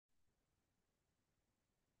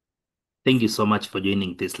Thank you so much for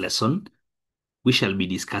joining this lesson. We shall be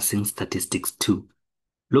discussing statistics 2.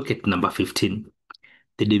 Look at number 15.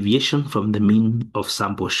 The deviation from the mean of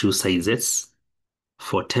sample shoe sizes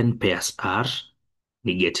for 10 pairs are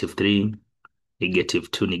 -3, -2,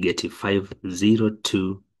 -5, 0,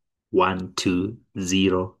 2, 1, 2,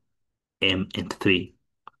 0, m, and 3.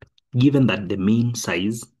 Given that the mean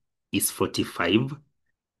size is 45,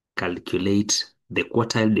 calculate the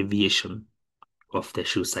quartile deviation of the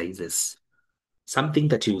shoe sizes. Something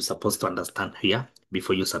that you're supposed to understand here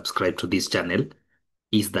before you subscribe to this channel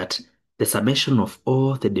is that the summation of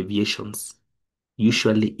all the deviations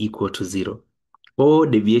usually equal to 0. All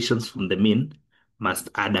deviations from the mean must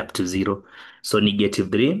add up to 0. So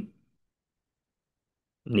 -3,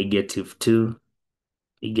 -2,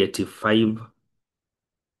 -5,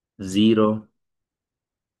 0,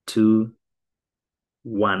 2,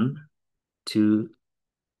 1, 2,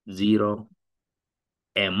 0,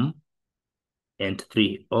 m, and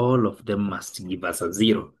 3. All of them must give us a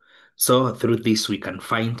 0. So through this, we can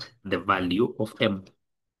find the value of m.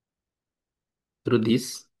 Through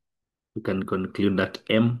this, we can conclude that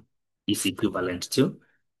m is equivalent to,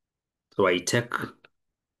 so I take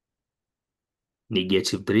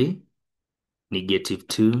 -3,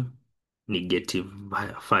 -2,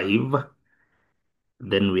 -5,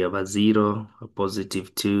 then we have a 0, a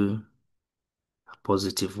 +2, a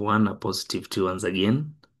 +1, a +2 once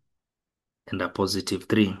again, and a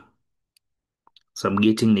 +3. So I'm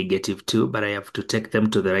getting -2, but I have to take them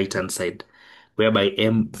to the right-hand side, whereby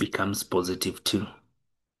m becomes +2.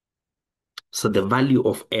 So the value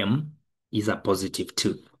of m is a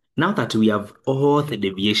 +2. Now that we have all the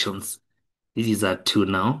deviations, this is a 2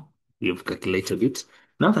 now, we have calculated it.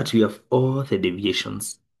 Now that we have all the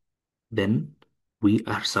deviations, then we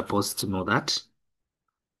are supposed to know that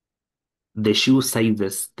the shoe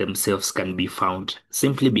sizes themselves can be found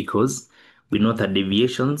simply because we know that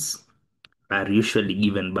deviations are usually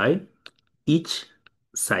given by each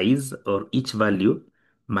size or each value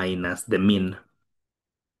minus the mean.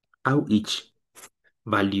 How each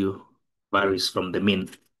value varies from the mean.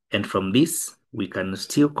 And from this, we can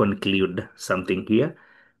still conclude something here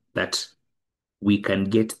that we can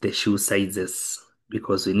get the shoe sizes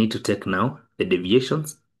because we need to take now the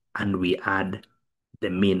deviations and we add the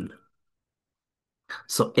mean.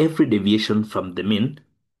 So every deviation from the mean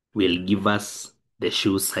will give us the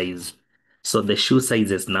shoe size. So the shoe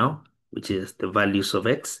sizes now, which is the values of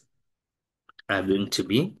x, are going to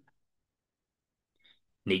be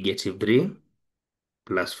 -3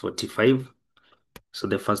 plus 45. So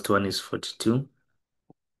the first one is 42,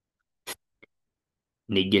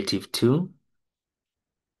 -2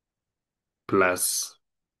 plus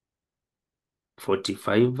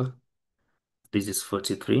 45. This is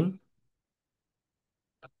 43.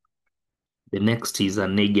 The next is a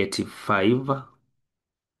 -5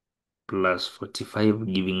 plus 45,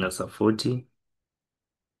 giving us a 40.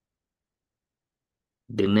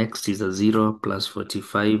 The next is a 0 plus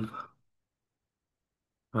 45.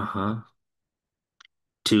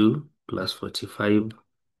 2 plus 45.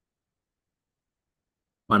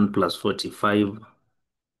 1 plus 45.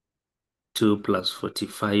 2 plus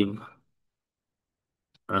 45.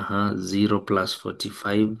 0 plus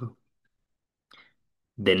 45.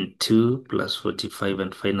 Then 2 plus 45,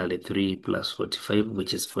 and finally 3 plus 45,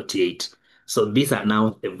 which is 48. So these are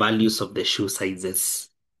now the values of the shoe sizes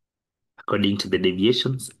according to the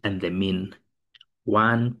deviations and the mean.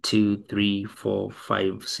 1, 2, 3, 4,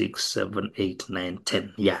 5, 6, 7, 8, 9,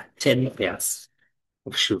 10. Yeah, 10 pairs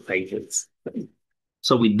of shoe sizes.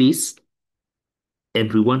 So with this,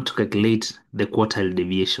 and we want to calculate the quartile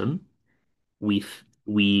deviation, we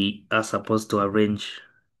are supposed to arrange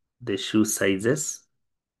the shoe sizes.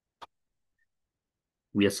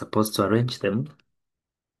 We are supposed to arrange them.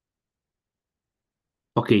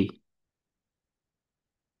 Okay,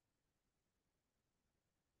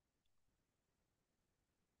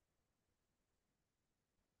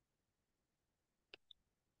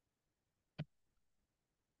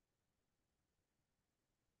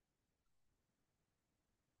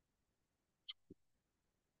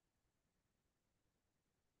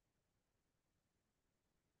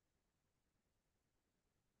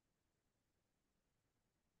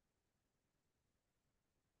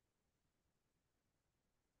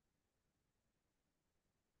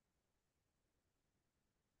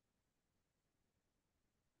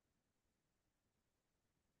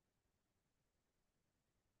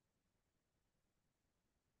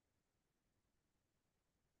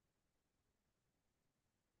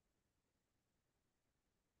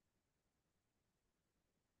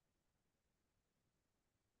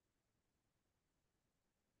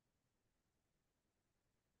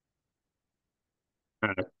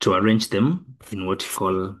 to arrange them in what you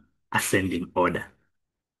call ascending order.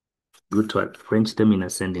 Good to arrange them in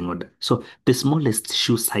ascending order. So the smallest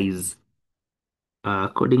shoe size,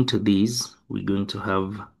 according to these, we're going to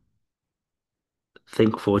have,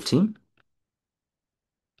 think 40.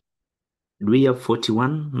 Do we have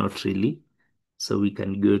 41? Not really. So we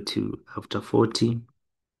can go to after 40,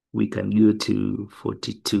 we can go to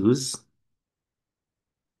 42s.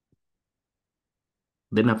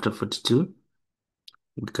 Then after 42,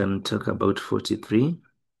 we can talk about 43.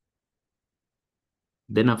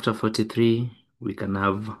 Then after 43, we can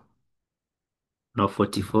have now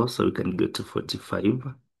 44, so we can go to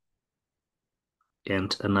 45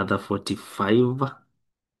 and another 45.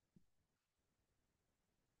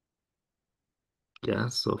 Yeah,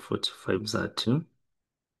 so 45s are two.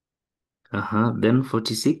 Then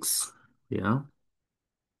 46. Yeah.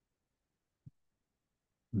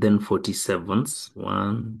 Then 47s.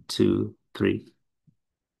 1, 2, 3.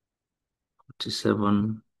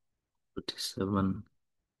 47, 47,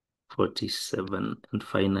 47, and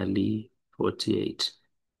finally 48.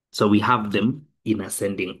 So we have them in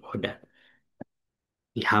ascending order.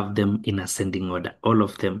 We have them in ascending order, all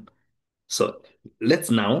of them. So let's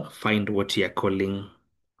now find what we are calling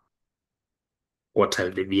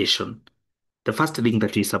quartile deviation. The first thing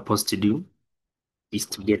that we're supposed to do is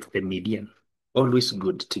to get the median. Always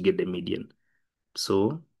good to get the median.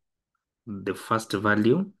 So the first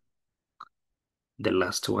value, the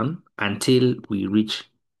last one, until we reach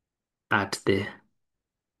at the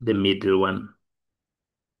middle one.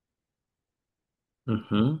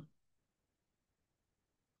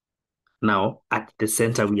 Now, at the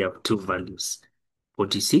center, we have two values,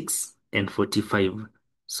 46 and 45.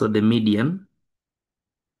 So the median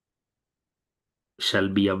shall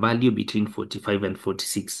be a value between 45 and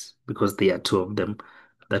 46 because there are two of them.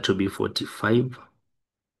 That will be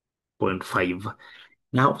 45.5.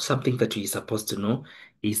 Now, something that we're supposed to know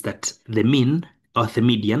is that the mean, or the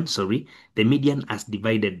median, sorry, the median has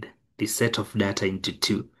divided the set of data into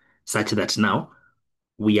two, such that now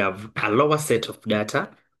we have a lower set of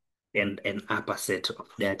data and an upper set of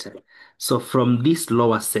data. So from this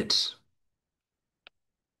lower set,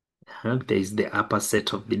 there is the upper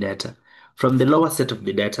set of the data. From the lower set of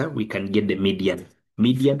the data, we can get the median.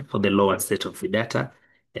 Median for the lower set of the data,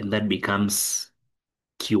 and that becomes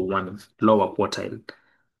Q1, lower quartile.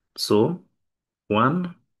 So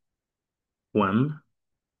 1, 1,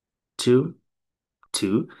 2,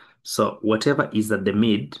 2. So whatever is at the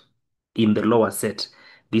mid in the lower set,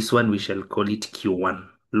 this one we shall call it Q1,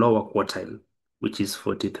 lower quartile, which is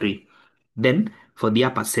 43. Then for the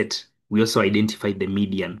upper set, we also identify the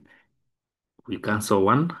median. We cancel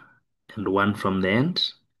 1 and 1 from the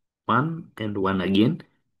end, 1 and 1 again.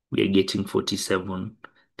 We are getting 47.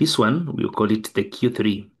 This one, we'll call it the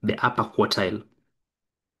Q3, the upper quartile,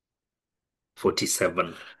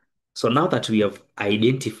 47. So now that we have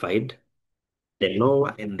identified the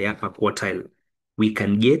lower and the upper quartile, we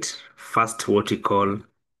can get first what we call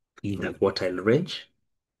interquartile range.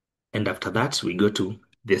 And after that, we go to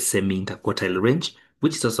the semi-interquartile range,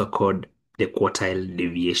 which is also called the quartile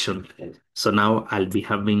deviation. So now I'll be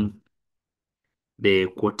having the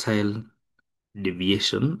quartile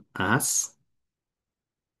deviation as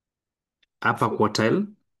upper quartile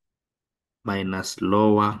minus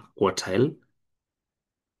lower quartile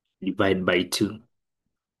divided by 2.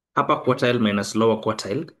 Upper quartile minus lower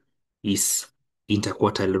quartile is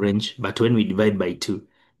interquartile range, but when we divide by 2,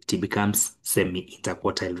 it becomes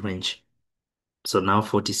semi-interquartile range. So now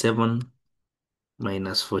 47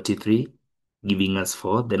 minus 43 giving us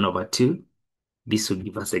 4, then over 2. This will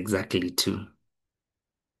give us exactly 2.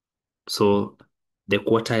 So the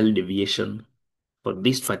quartile deviation for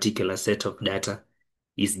this particular set of data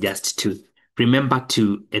is just 2. Remember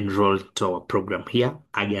to enroll to our program here,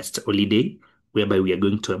 August Holiday, whereby we are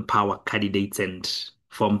going to empower candidates and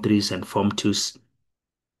Form 3s and Form 2s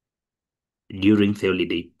during the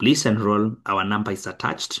holiday. Please enroll. Our number is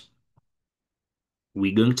attached.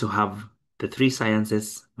 We're going to have the 3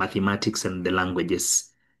 sciences, mathematics, and the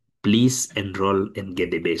languages. Please enroll and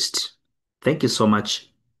get the best. Thank you so much.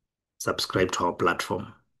 Subscribe to our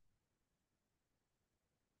platform.